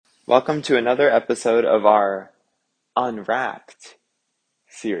Welcome to another episode of our Unwrapped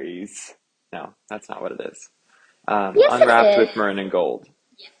series. No, that's not what it is. Yes, it Unwrapped is. with Maroon and Gold,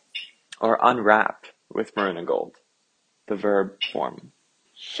 or Unwrap with Maroon and Gold, the verb form.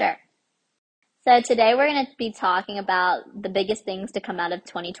 Sure. So today we're going to be talking about the biggest things to come out of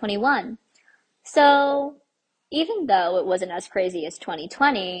 2021. So even though it wasn't as crazy as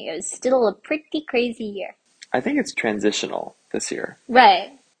 2020, it was still a pretty crazy year. I think it's transitional this year.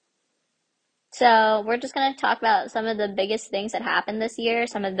 Right. So we're just going to talk about some of the biggest things that happened this year,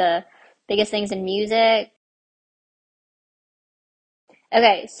 some of the biggest things in music.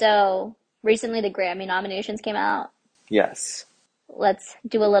 Okay, so recently the Grammy nominations came out. Yes. Let's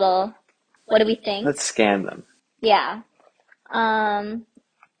do a little, what do we think? Let's scan them. Yeah. Um,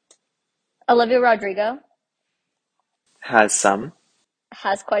 Olivia Rodrigo Has some.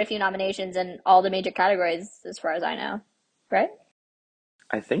 has quite a few nominations in all the major categories, as far as I know. Right?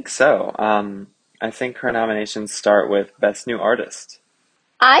 I think so. I think her nominations start with Best New Artist.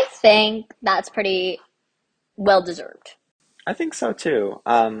 I think that's pretty well deserved. I think so too.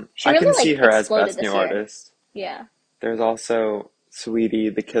 She I can really see her as exploded Best this New year. Artist. Yeah. There's also Sweetie,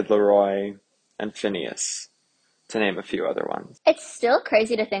 The Kid Laroi, and Phineas, to name a few other ones. It's still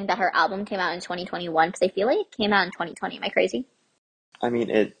crazy to think that her album came out in 2021 because I feel like it came out in 2020. Am I crazy? I mean,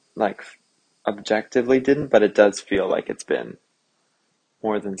 it objectively didn't, but it does feel like it's been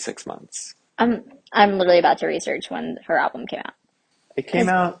more than 6 months. I'm literally about to research when her album came out It came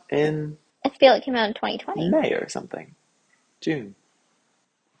because out in I feel it came out in 2020. May or something, June.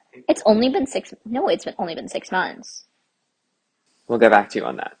 It's only been six. No, it's been only been 6 months. We'll get back to you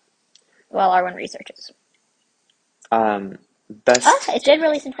on that. While Arwen researches. Um, Ah, best it did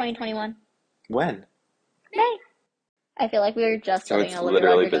release in 2021. when? May. I feel like we were just So living it's in Olivia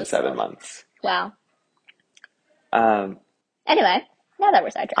literally been Rodrigo's seven world. months. Wow. Um, Anyway, now that we're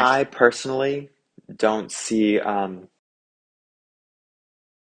sidetracked. I personally don't see.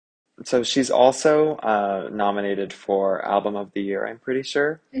 So she's also nominated for Album of the Year, I'm pretty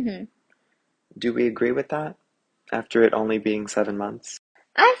sure. hmm Do we agree with that after it only being 7 months?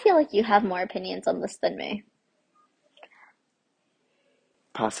 I feel like you have more opinions on this than me.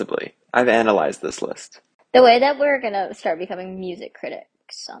 Possibly. I've analyzed this list. The way that we're gonna start becoming music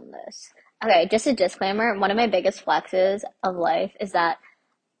critics on this. Okay, just a disclaimer. One of my biggest flexes of life is that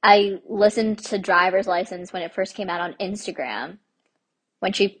I listened to Driver's License when it first came out on Instagram,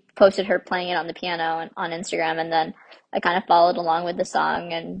 when she posted her playing it on the piano on Instagram, and then I kind of followed along with the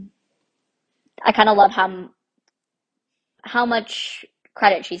song, and I kind of love how much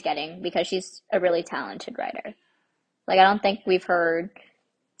credit she's getting because she's a really talented writer. Like I don't think we've heard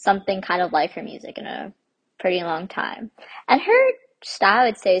something kind of like her music in a pretty long time. And her style,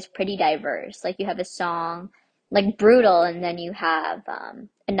 I'd say, is pretty diverse. Like you have a song like Brutal, and then you have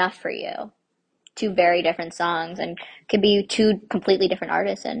Enough for You. Two very different songs, and could be two completely different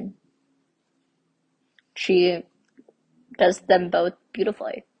artists, and she does them both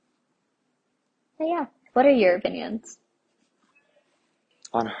beautifully. So yeah, what are your opinions?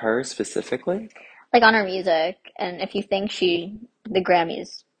 On her specifically? Like on her music, and if you think the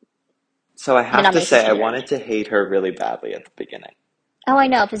Grammys, So I the have to nominations say, she I deserved. wanted to hate her really badly at the beginning. Oh, I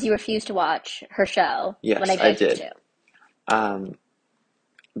know, because you refused to watch her show when I Yes, I begged you did. to. Um,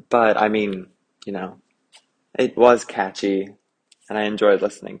 but I mean, you know, it was catchy and I enjoyed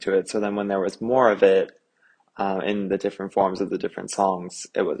listening to it. So then when there was more of it in the different forms of the different songs,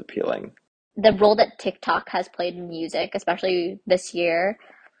 it was appealing. The role that TikTok has played in music, especially this year,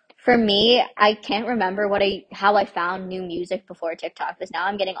 for me, I can't remember how I found new music before TikTok, because now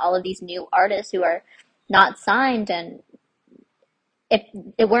I'm getting all of these new artists who are not signed, and if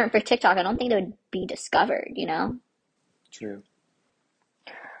it weren't for TikTok, I don't think they would be discovered, you know? True.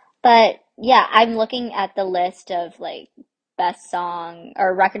 But yeah, I'm looking at the list of like best song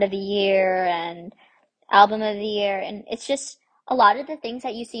or record of the year and album of the year, and it's just a lot of the things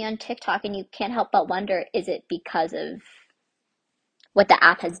that you see on TikTok, and you can't help but wonder, is it because of what the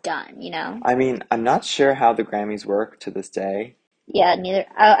app has done, you know? I mean, I'm not sure how the Grammys work to this day. Yeah, neither.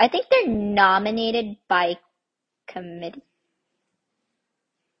 I think they're nominated by committee.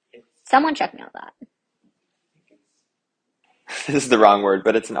 Someone check me on that. This is the wrong word,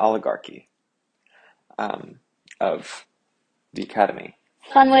 but it's an oligarchy um, of the Academy.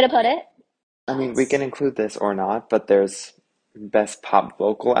 Fun way to put it. I mean, we can include this or not, but there's Best Pop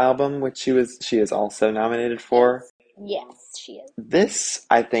Vocal Album, which she is also nominated for. Yes, she is. This,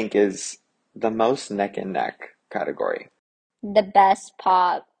 I think, is the most neck and neck category. The best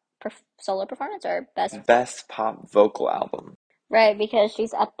pop solo performance or best. Best Pop Vocal Album. Right, because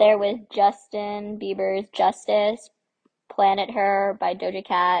she's up there with Justin Bieber's Justice, Planet Her by Doja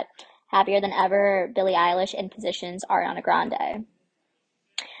Cat, Happier Than Ever, Billie Eilish, and Positions, Ariana Grande.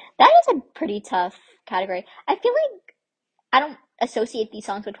 That is a pretty tough category. I feel like I don't associate these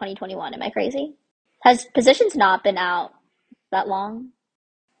songs with 2021. Am I crazy? Has Positions not been out that long?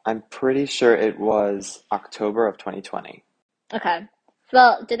 I'm pretty sure it was October of 2020. Okay.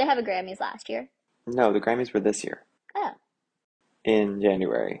 Well, did they have a Grammys last year? No, the Grammys were this year Oh. in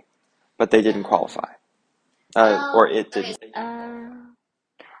January, but they didn't qualify. Or it didn't.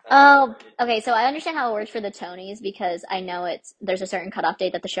 Oh, okay. So I understand how it works for the Tonys because I know there's a certain cutoff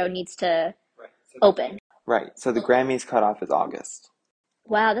date that the show needs to open. Right. So the Grammys cutoff is August.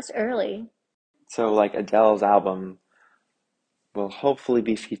 Wow, that's early. So like Adele's album will hopefully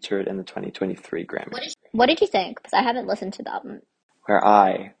be featured in the 2023 Grammys, What did you think? Because I haven't listened to the album. where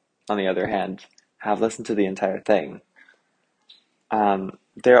I, on the other hand, have listened to the entire thing.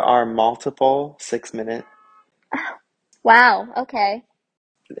 There are multiple 6 minute. Wow, okay.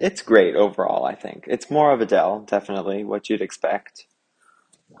 It's great overall, I think. It's more of Adele, definitely, what you'd expect.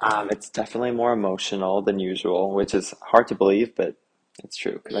 It's definitely more emotional than usual, which is hard to believe, but it's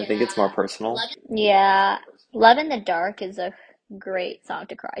true because I think it's more personal. Yeah. Love in the Dark is a great song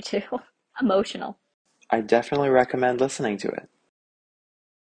to cry to. Emotional. I definitely recommend listening to it.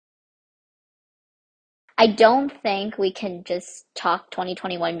 I don't think we can just talk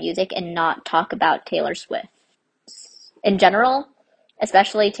 2021 music and not talk about Taylor Swift in general,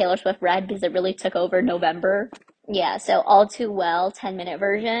 especially Taylor Swift Red because it really took over November. Yeah, so All Too Well 10-minute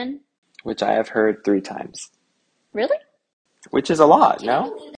version. Which I have heard 3 times, Really? which is a lot,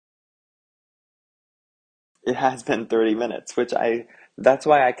 no? It has been 30 minutes, that's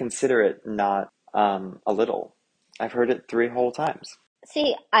why I consider it not a little. I've heard it 3 whole times.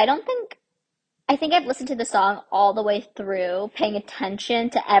 See, I think I've listened to the song all the way through, paying attention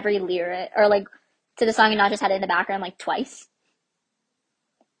to every lyric, or like to the song and not just had it in the background like twice.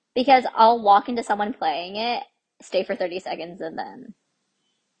 Because I'll walk into someone playing it, stay for 30 seconds, and then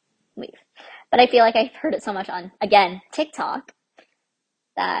leave. But I feel like I've heard it so much on, again, TikTok,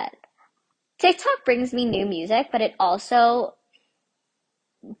 that TikTok brings me new music, but it also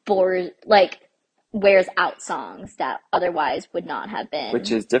bores, like, wears out songs that otherwise would not have Which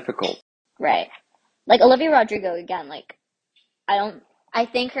been. is difficult. Right. Like Olivia Rodrigo, again, like, I don't, I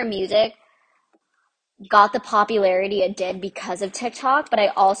think her music got the popularity it did because of TikTok, but I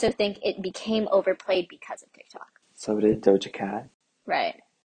also think it became overplayed because of TikTok. So did Doja Cat. Right.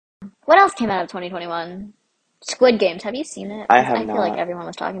 What else came out of 2021? Squid Games. Have you seen it? I Because have I feel like not. everyone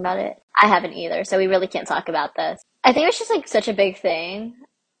was talking about it. I haven't either, so we really can't talk about this. I think it's just like such a big thing.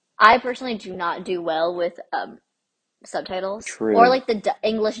 I personally do not do well with subtitles or True. like the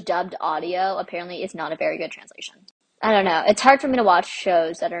English dubbed audio. Apparently, is not a very good translation. I don't know. It's hard for me to watch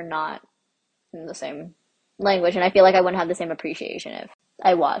shows that are not in the same language, and I feel like I wouldn't have the same appreciation if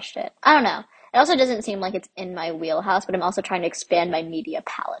I watched it. I don't know. It also doesn't seem like it's in my wheelhouse, but I'm also trying to expand my media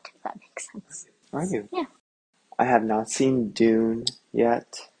palette, if that makes sense. Are you? Yeah. I have not seen Dune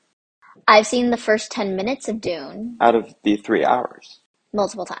yet. I've seen the first 10 minutes of Dune Out of the 3 hours.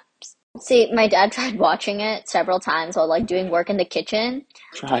 multiple times. See, my dad tried watching it several times while like doing work in the kitchen,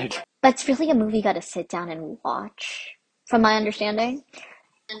 Tried. but it's really a movie you gotta sit down and watch, from my understanding.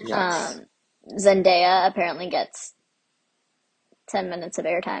 Yes. Um, Zendaya apparently gets 10 minutes of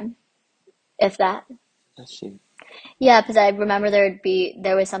airtime, if that. Does she? Yeah, because I remember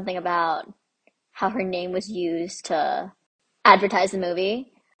there was something about how her name was used to advertise the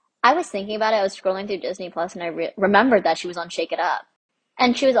movie. I was thinking about it. I was scrolling through Disney Plus, and I remembered that she was on Shake It Up,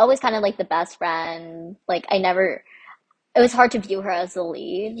 and she was always kind of like the best friend. Like I never, it was hard to view her as the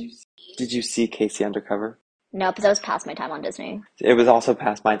lead. Did you see Casey Undercover? No, because I was past my time on Disney. It was also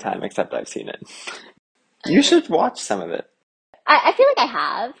past my time, except I've seen it. You should watch some of it. I feel like I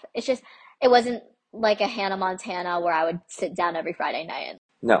have. It's just it wasn't like a Hannah Montana where I would sit down every Friday night and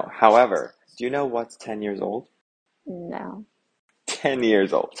No, however, do you know what's 10 years old? no. 10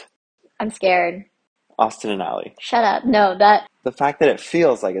 years old. I'm scared. Austin and Ally. Shut up. No, that The fact that it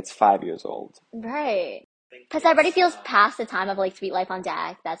feels like it's 5 years old. right. Because everybody feels past the time of like Sweet Life on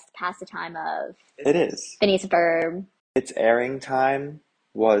Deck. That's past the time of It is. Phineas and Ferb. Its airing time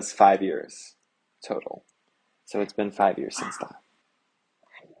was 5 years total. So it's been 5 years since that.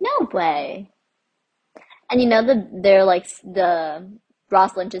 No way. And you know they're like the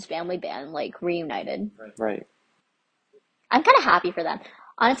Ross Lynch's family band like reunited. Right. I'm kind of happy for them.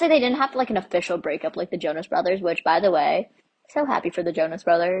 Honestly, they didn't have like an official breakup like the Jonas Brothers, which by the way, so happy for the Jonas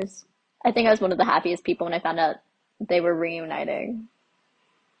Brothers. I think I was one of the happiest people when I found out they were reuniting.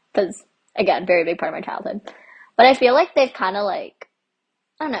 Because again, very big part of my childhood. But I feel like they've kind of like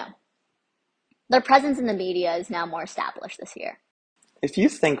I don't know. Their presence in the media is now more established this year. If you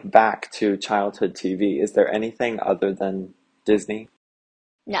think back to childhood TV, is there anything other than Disney?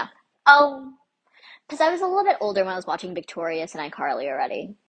 No. Oh, because I was a little bit older when I was watching Victorious and iCarly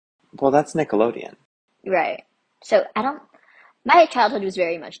already. Well, that's Nickelodeon. Right. So I don't. My childhood was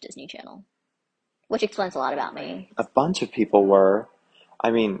very much Disney Channel, which explains a lot about me. A bunch of people were.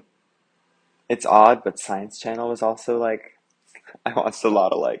 I mean, it's odd, but Science Channel was also like, I watched a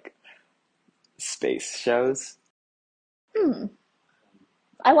lot of like space shows. Hmm.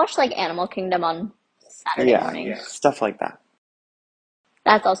 I watched like Animal Kingdom on Saturday Yeah, mornings. stuff like that.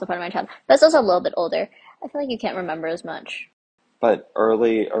 That's also part of my childhood. That's also a little bit older. I feel like you can't remember as much. But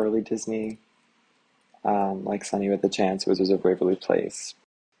early Disney, like Sunny with a Chance, Wizards of Waverly Place.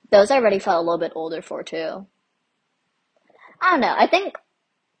 Those I already felt a little bit older for too. I don't know. I think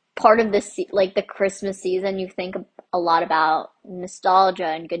part of this, like the Christmas season, you think a lot about nostalgia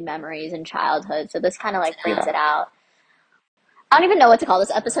and good memories and childhood. So this kind of like brings Yeah, it out. I don't even know what to call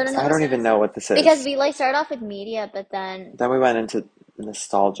this episode in I don't this even know what this because is. we like started off with media, but then Then we went into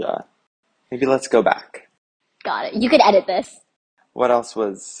nostalgia. Maybe let's go back. got it. You could edit this. What else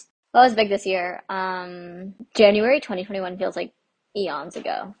was? What was big this year? January 2021 feels like eons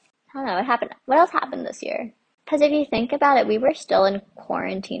ago. I don't know what happened. What else happened this year? Because if you think about it, we were still in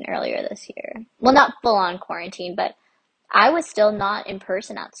quarantine earlier this year. Well, not full on quarantine, but I was still not in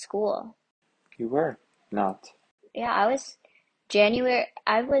person at school. You were not. Yeah, I was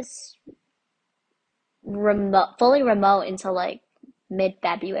remote, fully remote until like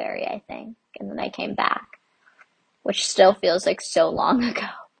mid-February, I think. And then I came back, which still feels like so long ago.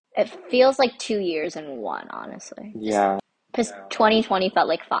 It feels like 2 years in one, honestly. Yeah. Because 2020 felt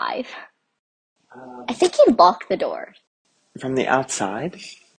like five. I think he locked the door. From the outside?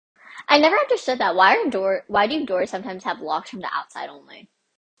 I never understood that. Why do doors sometimes have locks from the outside only?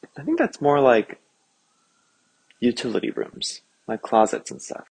 I think that's more like utility rooms, like closets and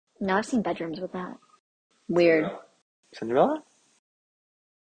stuff. No, I've seen bedrooms with that. Weird. Cinderella?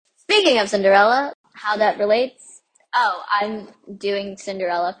 Speaking of Cinderella, how that relates? Oh, I'm doing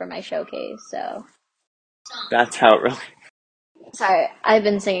Cinderella for my showcase, so That's how it really. sorry, I've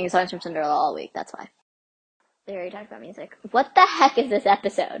been singing songs from Cinderella all week, that's why. They already talked about music. What the heck is this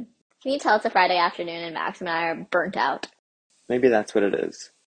episode? Can you tell it's a Friday afternoon and Max and I are burnt out? Maybe that's what it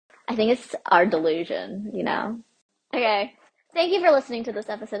is. I think it's our delusion, you know? Okay. Thank you for listening to this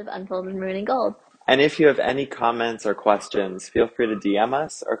episode of Unfolded Maroon and Gold. And if you have any comments or questions, feel free to DM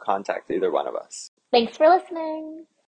us or contact either one of us. Thanks for listening.